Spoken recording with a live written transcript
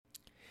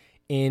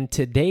In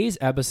today's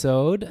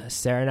episode,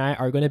 Sarah and I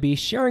are going to be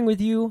sharing with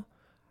you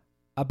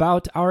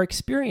about our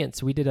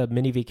experience. We did a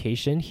mini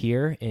vacation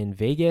here in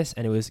Vegas,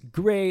 and it was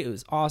great. It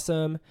was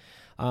awesome.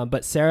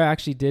 But Sarah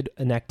actually did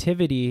an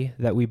activity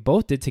that we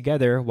both did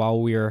together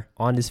while we were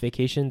on this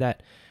vacation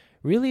that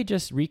really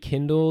just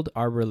rekindled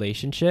our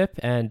relationship,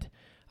 and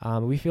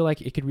we feel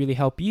like it could really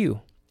help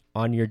you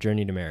on your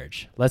journey to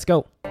marriage. Let's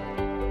go.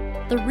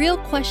 The real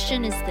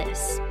question is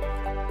this: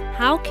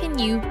 how can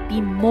you be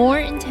more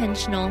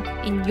intentional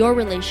in your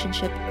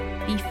relationship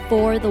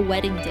before the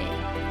wedding day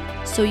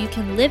so you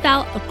can live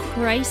out a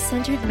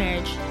Christ-centered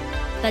marriage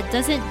that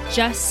doesn't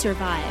just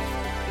survive,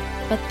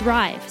 but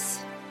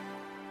thrives?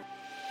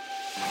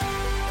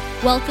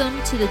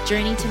 Welcome to the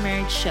Journey to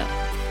Marriage show.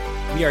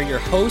 We are your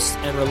hosts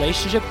and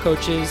relationship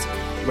coaches,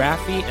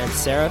 Rafi and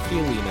Sarah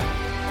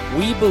Fiolina.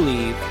 We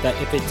believe that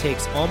if it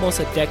takes almost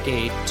a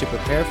decade to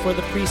prepare for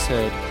the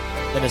priesthood,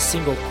 then a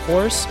single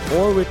course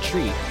or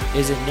retreat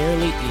isn't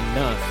nearly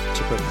enough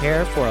to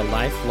prepare for a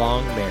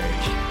lifelong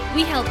marriage.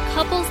 We help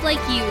couples like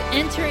you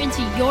enter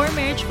into your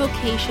marriage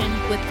vocation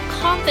with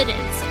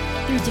confidence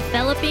through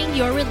developing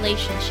your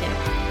relationship.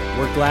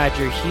 We're glad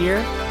you're here.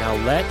 Now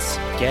let's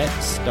get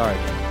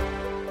started.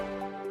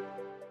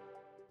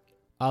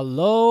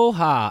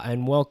 Aloha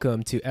and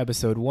welcome to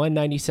episode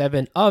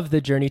 197 of the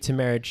Journey to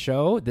Marriage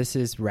show. This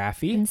is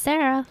Rafi And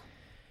Sarah.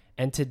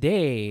 And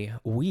today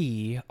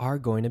we are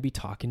going to be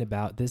talking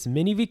about this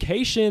mini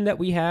vacation that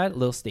we had, a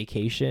little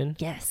staycation.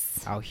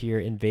 Yes. Out here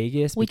in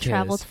Vegas. We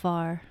traveled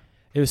far.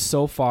 It was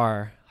so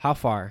far. How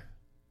far?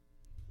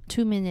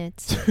 2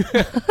 minutes.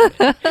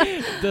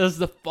 That's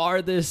the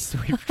farthest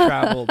we've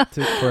traveled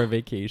for a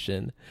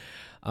vacation.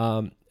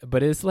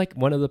 But it's like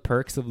one of the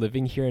perks of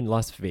living here in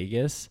Las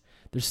Vegas.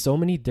 There's so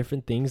many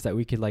different things that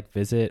we could like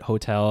visit,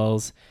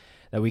 hotels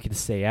that we could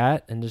stay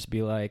at and just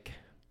be like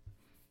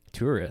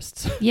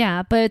tourists.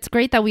 Yeah, but it's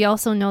great that we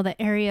also know the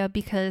area,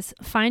 because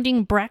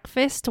finding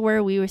breakfast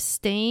where we were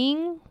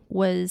staying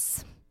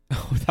was...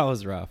 Oh, that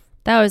was rough.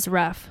 That was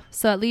rough.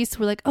 So at least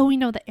we're like, oh, we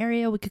know the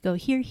area. We could go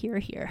here, here,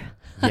 here.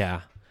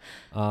 Yeah.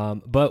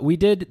 But we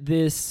did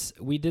this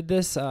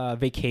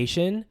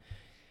vacation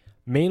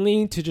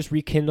mainly to just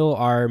rekindle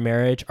our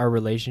marriage, our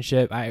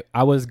relationship.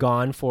 I was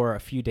gone for a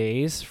few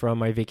days from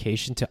my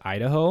vacation to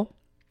Idaho,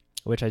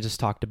 which I just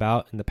talked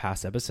about in the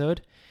past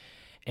episode.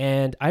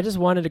 And I just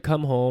wanted to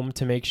come home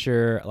to make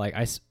sure like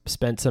I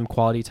spent some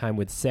quality time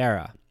with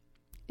Sarah.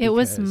 It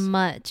was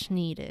much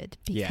needed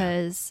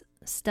because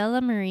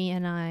Stella Marie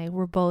and I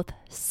were both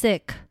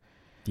sick.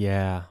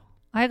 Yeah.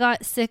 I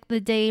got sick the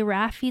day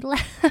Rafi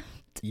left.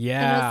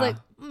 Yeah. And I was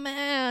like,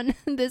 man,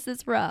 this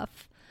is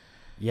rough.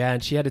 Yeah,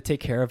 and she had to take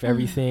care of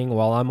everything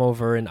while I'm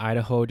over in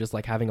Idaho just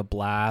like having a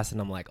blast.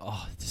 And I'm like,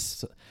 oh,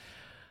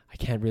 I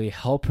can't really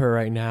help her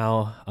right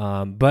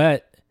now.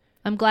 But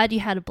I'm glad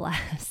you had a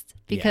blast.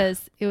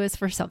 Because it was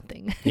for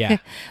something. Yeah,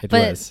 it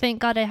but was. Thank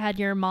God I had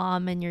your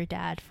mom and your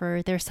dad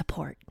for their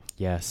support.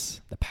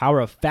 Yes, the power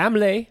of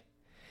family.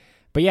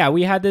 But yeah,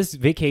 we had this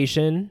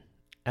vacation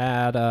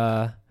at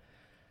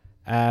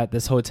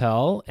this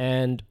hotel,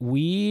 and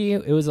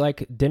it was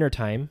like dinner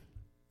time,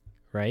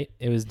 right?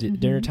 It was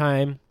dinner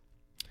time,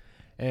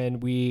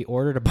 and we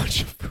ordered a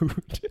bunch of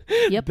food.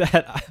 Yep.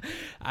 That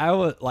I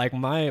was like,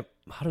 I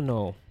don't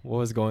know what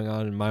was going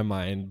on in my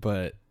mind,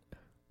 but.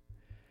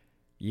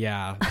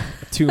 Yeah,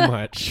 too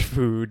much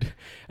food.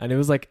 And it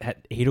was like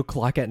at 8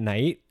 o'clock at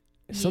night.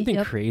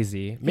 Something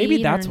crazy.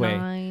 Maybe that's why.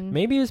 9.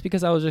 Maybe it's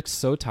because I was just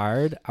so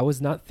tired. I was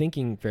not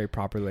thinking very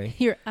properly.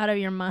 You're out of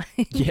your mind.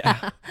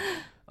 Yeah.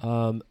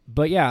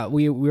 But yeah,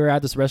 we were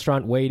at this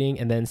restaurant waiting,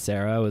 and then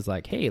Sarah was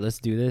like, hey, let's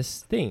do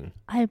this thing.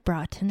 I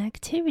brought an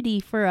activity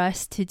for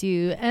us to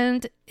do.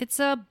 And it's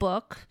a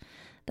book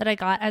that I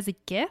got as a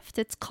gift.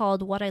 It's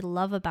called What I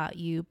Love About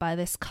You by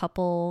this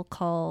couple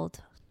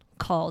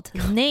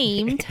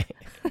named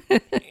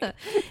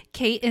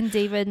Kate and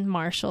David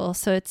Marshall.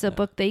 So it's a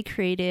book they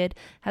created,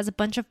 has a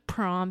bunch of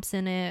prompts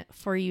in it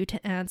for you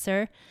to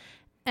answer.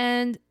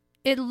 And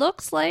it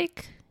looks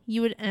like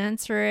you would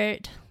answer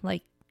it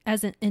like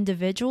as an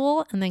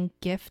individual and then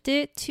gift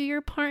it to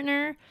your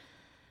partner.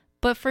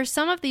 But for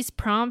some of these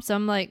prompts,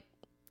 I'm like,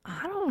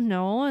 I don't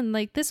know. And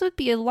like, this would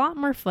be a lot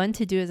more fun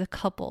to do as a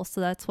couple.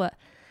 So that's what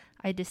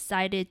I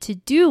decided to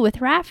do with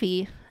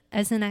Rafi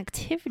as an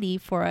activity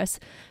for us.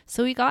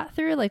 So we got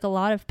through like a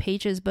lot of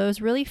pages, but it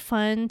was really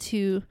fun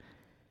to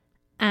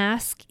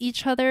ask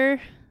each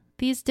other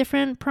these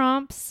different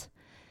prompts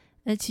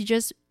and to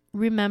just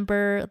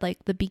remember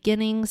like the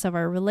beginnings of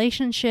our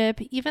relationship,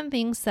 even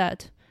things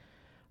that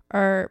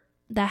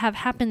have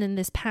happened in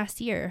this past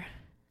year.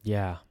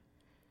 Yeah.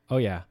 Oh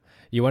yeah.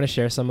 You want to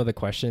share some of the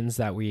questions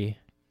that we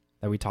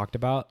talked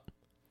about?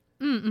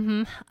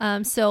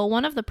 So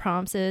one of the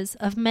prompts is,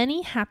 of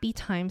many happy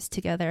times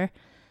together,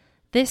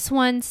 this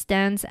one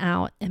stands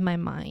out in my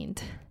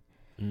mind.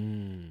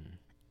 And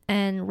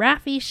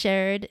Rafi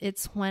shared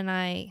it's when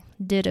I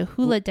did a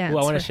hula dance.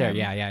 I want to for share.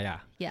 him.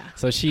 Yeah.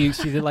 So she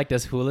did like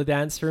this hula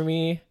dance for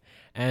me,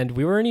 and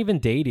we weren't even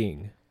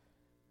dating.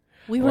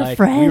 We were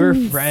friends. We were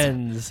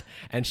friends,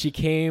 and she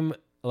came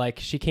like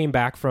she came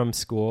back from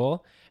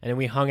school and then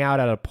we hung out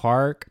at a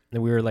park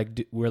and we were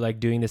like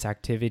doing this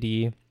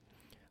activity.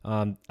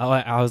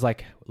 I was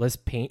like, let's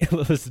paint,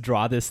 let's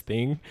draw this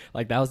thing.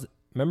 Like that was,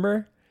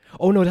 remember?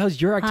 Oh no, that was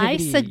your activity.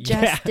 I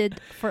suggested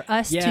for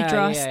us to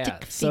draw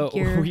stick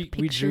figure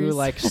we drew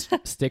like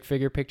stick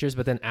figure pictures,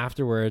 but then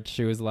afterwards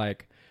she was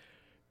like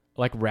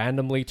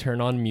randomly turn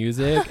on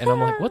music and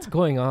I'm like, what's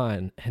going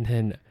on? And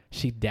then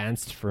she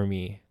danced for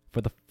me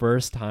for the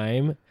first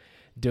time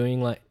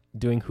doing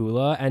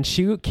hula, and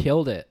she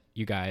killed it,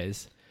 you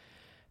guys.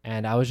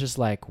 And I was just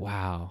like,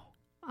 wow.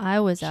 I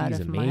was out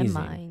of my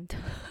mind.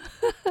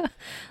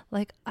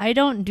 Like, I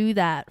don't do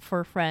that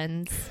for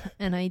friends,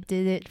 and I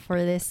did it for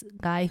this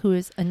guy who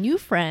is a new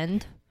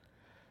friend,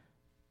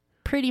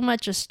 pretty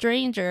much a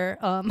stranger.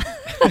 But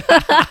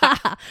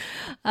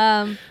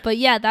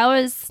yeah, that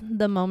was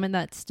the moment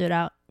that stood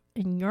out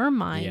in your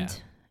mind. Yeah.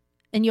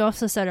 And you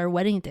also said our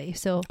wedding day.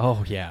 So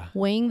oh yeah,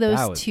 weighing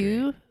those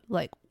two,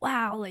 like,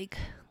 wow, like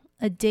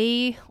a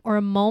day or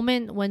a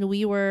moment when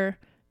we were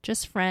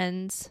just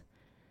friends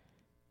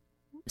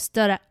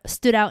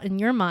stood out in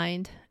your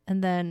mind,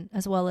 and then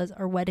as well as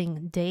our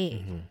wedding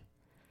day. Mm-hmm.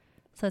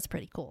 So that's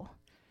pretty cool.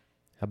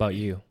 How about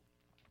you?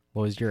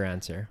 What was your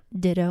answer?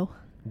 Ditto.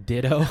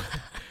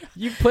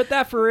 You put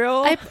that for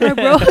real? I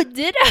wrote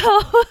ditto.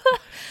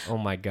 Oh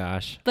my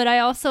gosh. But I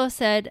also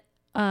said,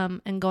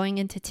 and going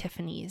into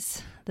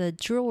Tiffany's, the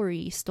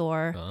jewelry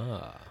store.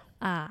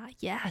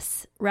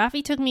 Yes.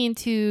 Rafi took me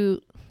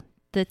into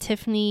the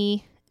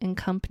Tiffany and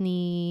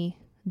Company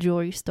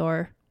jewelry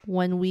store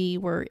when we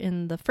were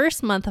in the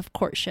first month of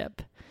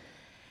courtship.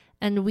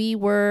 And we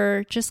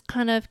were just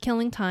kind of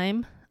killing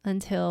time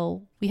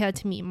until we had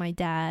to meet my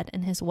dad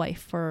and his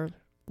wife for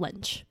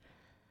lunch.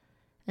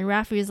 And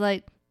Rafi was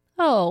like,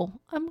 oh,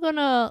 I'm going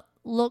to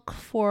look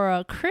for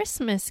a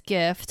Christmas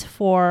gift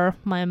for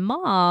my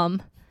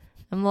mom.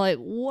 I'm like,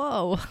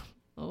 whoa,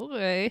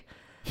 okay.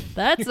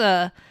 That's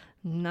a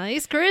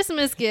nice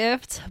Christmas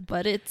gift,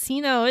 but it's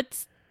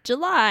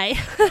July.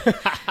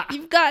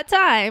 You've got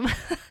time.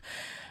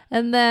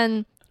 And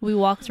then we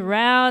walked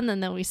around,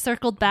 and then we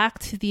circled back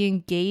to the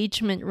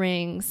engagement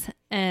rings,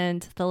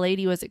 and the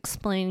lady was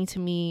explaining to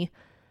me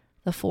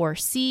the 4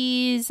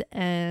 C's,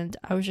 and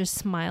I was just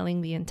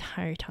smiling the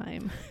entire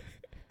time.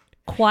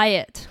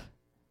 Quiet,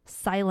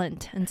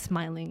 silent, and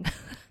smiling.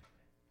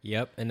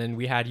 Yep. And then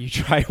we had you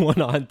try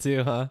one on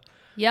too, huh?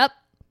 Yep.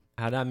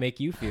 How'd that make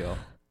you feel?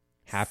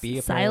 Happy?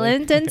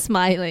 Silent and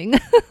smiling.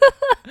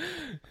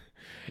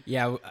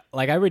 Yeah.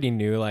 Like I already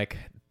knew, like,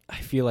 I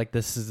feel like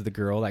this is the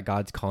girl that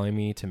God's calling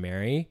me to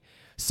marry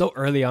so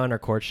early on in our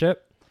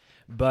courtship.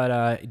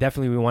 But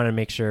definitely we wanted to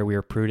make sure we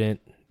were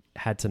prudent,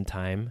 had some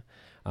time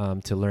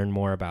to learn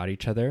more about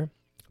each other.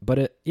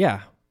 But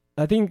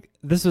I think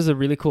this was a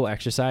really cool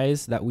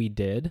exercise that we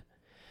did.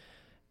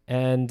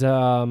 And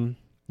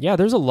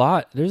there's a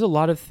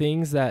lot of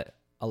things that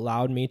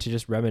allowed me to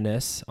just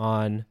reminisce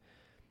on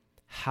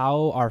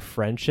how our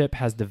friendship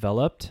has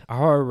developed, how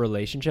our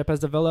relationship has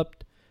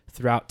developed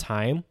throughout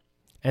time.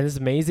 And it's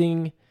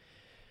amazing.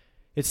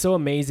 It's so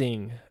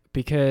amazing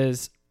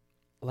because,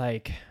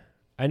 like,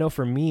 I know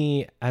for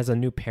me as a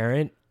new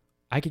parent,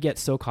 I could get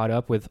so caught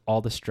up with all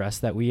the stress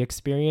that we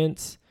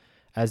experience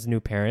as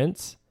new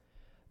parents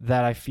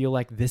that I feel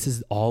like this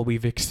is all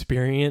we've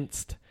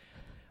experienced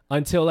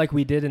until, like,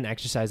 we did an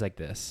exercise like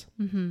this.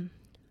 Mm-hmm.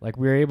 Like,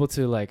 we were able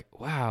to, like,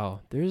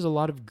 wow, there's a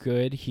lot of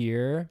good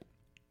here.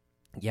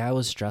 Yeah, it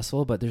was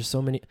stressful, but there's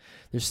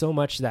so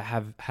much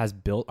that has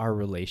built our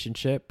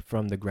relationship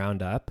from the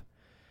ground up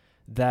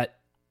that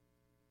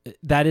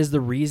is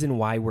the reason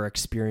why we're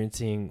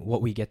experiencing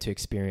what we get to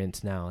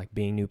experience now, like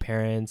being new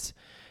parents,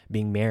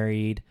 being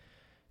married.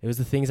 It was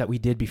the things that we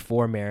did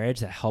before marriage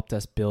that helped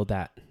us build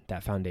that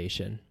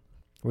foundation.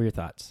 What are your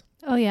thoughts?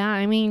 Oh yeah,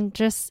 I mean,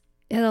 just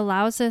it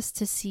allows us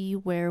to see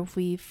where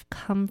we've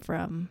come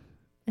from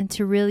and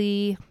to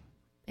really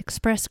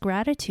express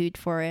gratitude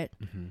for it.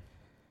 Mm-hmm.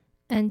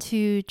 And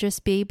to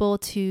just be able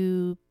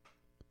to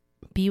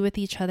be with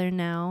each other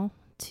now,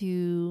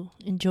 to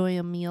enjoy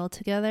a meal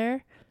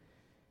together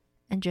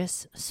and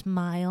just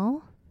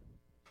smile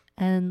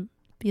and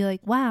be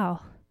like,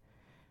 wow,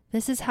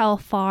 this is how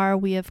far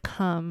we have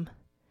come.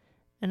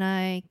 And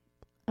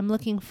I'm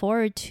looking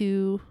forward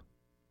to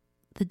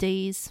the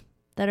days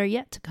that are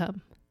yet to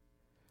come.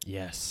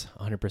 Yes,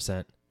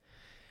 100%.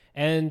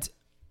 And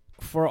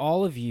for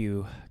all of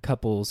you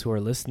couples who are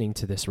listening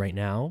to this right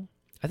now,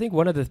 I think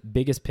one of the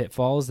biggest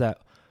pitfalls that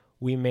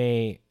we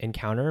may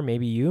encounter,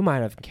 maybe you might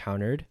have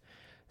encountered,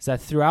 is that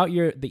throughout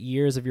the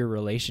years of your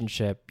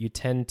relationship, you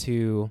tend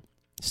to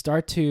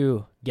start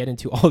to get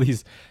into all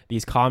these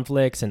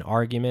conflicts and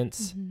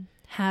arguments. Mm-hmm.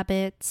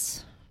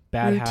 Habits.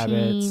 Bad routine.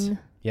 Habits.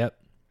 Yep.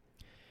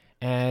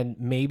 And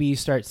maybe you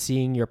start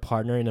seeing your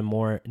partner in a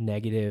more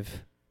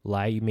negative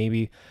light.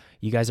 Maybe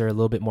you guys are a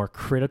little bit more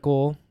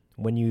critical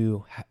when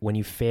you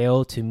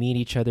fail to meet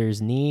each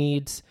other's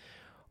needs,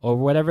 or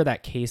whatever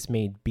that case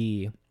may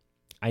be.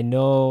 I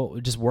know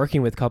just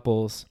working with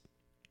couples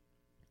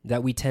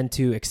that we tend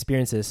to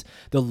experience this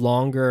the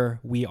longer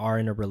we are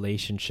in a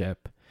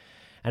relationship.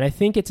 And I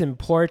think it's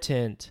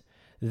important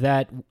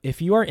that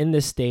if you are in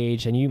this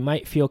stage and you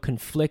might feel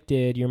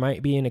conflicted, you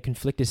might be in a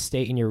conflicted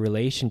state in your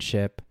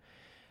relationship,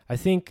 I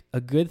think a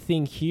good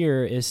thing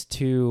here is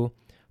to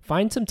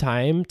find some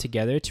time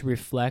together to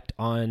reflect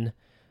on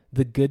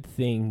the good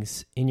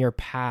things in your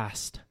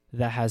past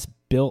that has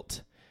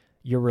built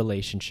your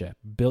relationship,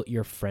 built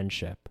your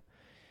friendship.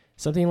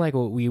 Something like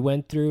what we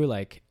went through,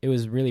 like it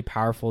was really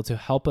powerful to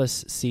help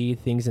us see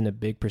things in a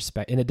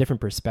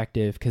different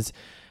perspective. Because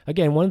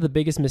again, one of the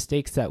biggest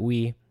mistakes that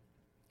we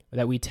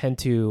tend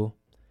to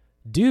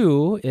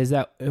do is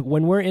that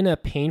when we're in a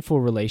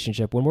painful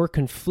relationship, when we're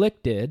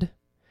conflicted,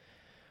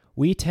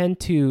 we tend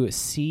to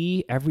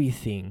see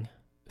everything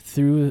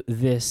through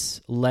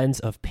this lens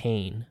of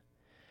pain.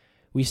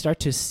 We start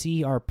to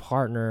see our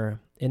partner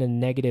in a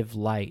negative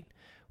light.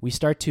 We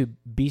start to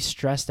be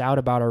stressed out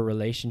about our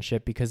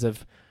relationship because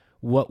of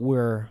what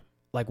we're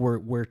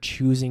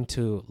choosing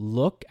to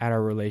look at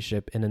our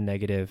relationship in a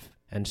negative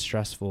and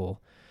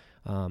stressful,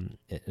 in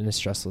a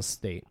stressless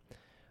state.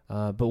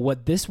 But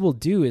what this will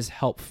do is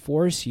help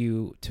force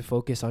you to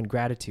focus on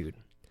gratitude,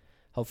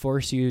 help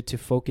force you to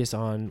focus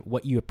on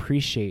what you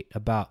appreciate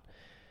about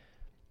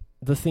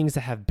the things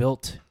that have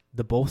built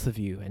the both of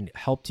you and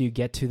helped you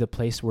get to the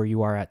place where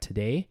you are at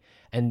today,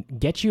 and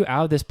get you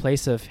out of this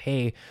place of,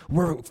 hey,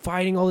 we're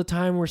fighting all the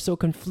time, we're so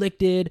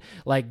conflicted,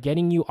 like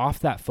getting you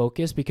off that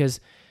focus. Because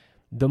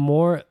the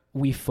more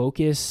we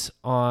focus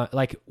on,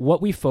 like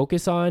what we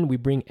focus on, we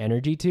bring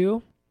energy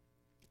to,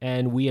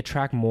 and we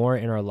attract more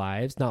in our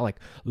lives. Not like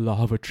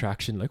law of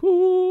attraction, like,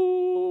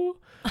 ooh,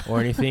 or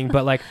anything,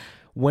 but like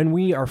when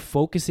we are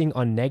focusing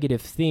on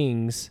negative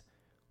things,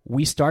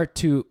 we start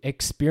to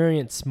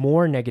experience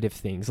more negative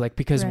things, like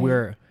because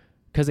Right.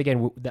 because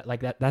again,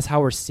 that's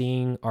how we're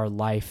seeing our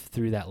life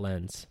through that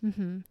lens.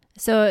 Mm-hmm.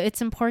 So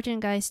it's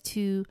important, guys,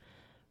 to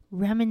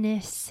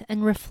reminisce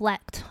and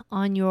reflect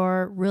on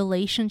your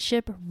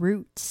relationship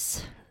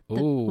roots.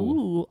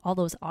 Ooh, all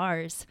those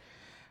R's.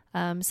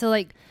 So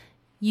like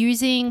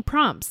using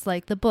prompts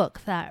like the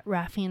book that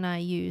Rafi and I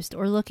used,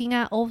 or looking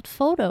at old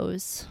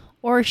photos,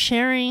 or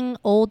sharing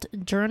old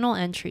journal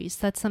entries.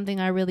 That's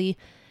something I really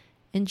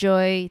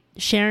enjoy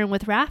sharing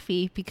with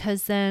Rafi,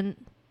 because then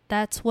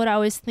that's what I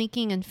was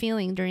thinking and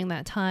feeling during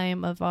that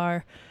time of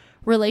our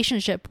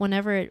relationship,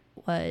 whenever it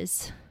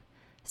was.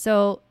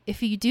 So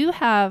if you do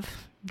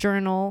have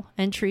journal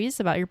entries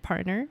about your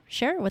partner,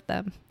 share it with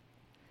them.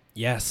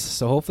 Yes.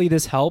 So hopefully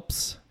this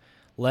helps.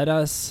 Let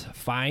us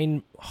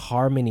find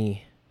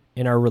harmony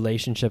in our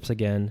relationships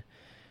again,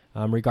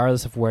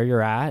 regardless of where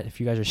you're at. If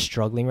you guys are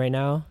struggling right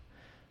now,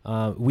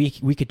 we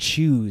could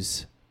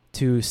choose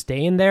to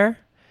stay in there,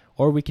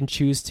 or we can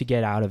choose to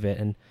get out of it.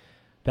 And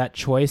that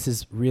choice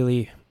is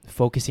really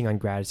focusing on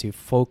gratitude,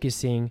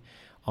 focusing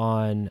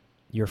on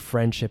your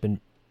friendship, and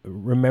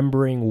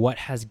remembering what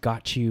has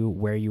got you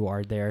where you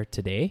are there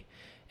today.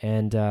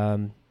 And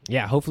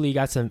hopefully you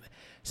got some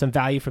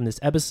value from this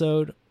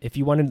episode. If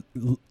you want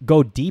to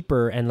go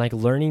deeper and like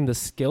learning the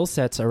skill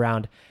sets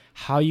around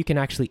how you can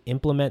actually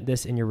implement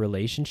this in your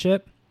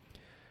relationship,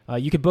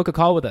 you could book a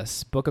call with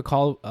us. Book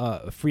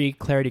a free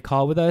clarity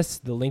call with us.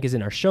 The link is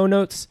in our show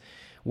notes,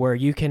 where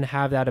you can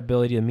have that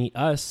ability to meet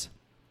us.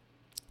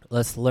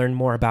 Let's learn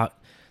more about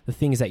the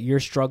things that you're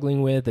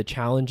struggling with, the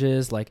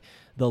challenges, like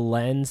the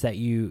lens that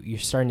you're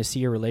starting to see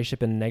your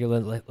relationship in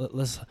negative.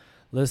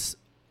 Let's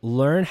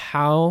learn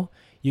how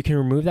you can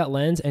remove that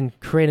lens and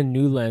create a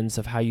new lens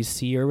of how you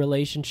see your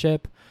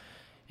relationship,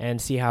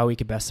 and see how we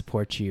could best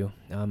support you.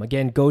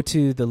 Again, go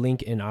to the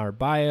link in our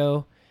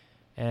bio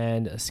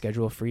and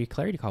schedule a free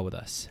clarity call with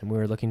us. And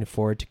we're looking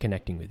forward to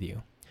connecting with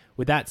you.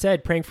 With that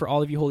said, praying for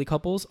all of you holy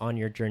couples on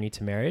your journey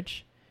to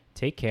marriage.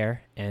 Take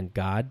care, and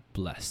God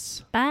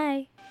bless.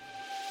 Bye.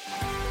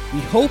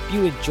 We hope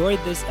you enjoyed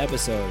this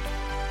episode.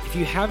 If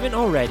you haven't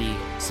already,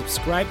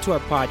 subscribe to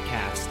our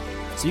podcast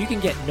so you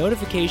can get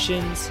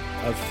notifications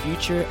of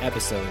future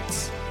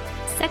episodes.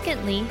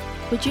 Secondly,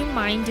 would you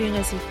mind doing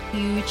us a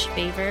huge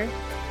favor?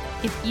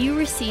 If you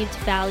received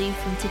value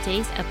from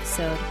today's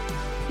episode,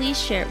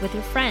 please share it with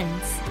your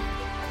friends.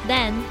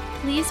 Then,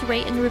 please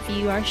rate and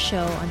review our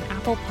show on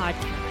Apple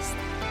Podcasts.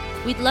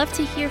 We'd love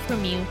to hear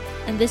from you,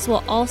 and this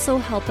will also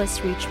help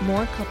us reach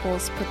more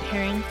couples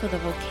preparing for the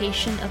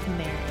vocation of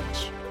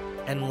marriage.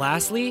 And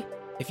lastly,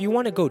 if you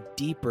want to go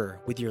deeper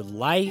with your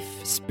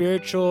life,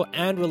 spiritual,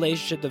 and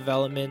relationship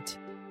development,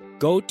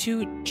 go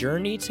to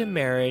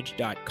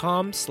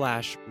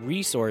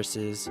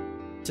journeytomarriage.com/resources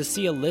to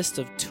see a list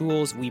of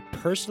tools we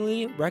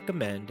personally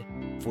recommend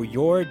for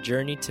your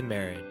journey to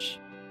marriage.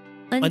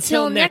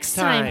 Until next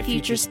time,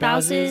 future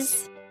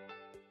spouses.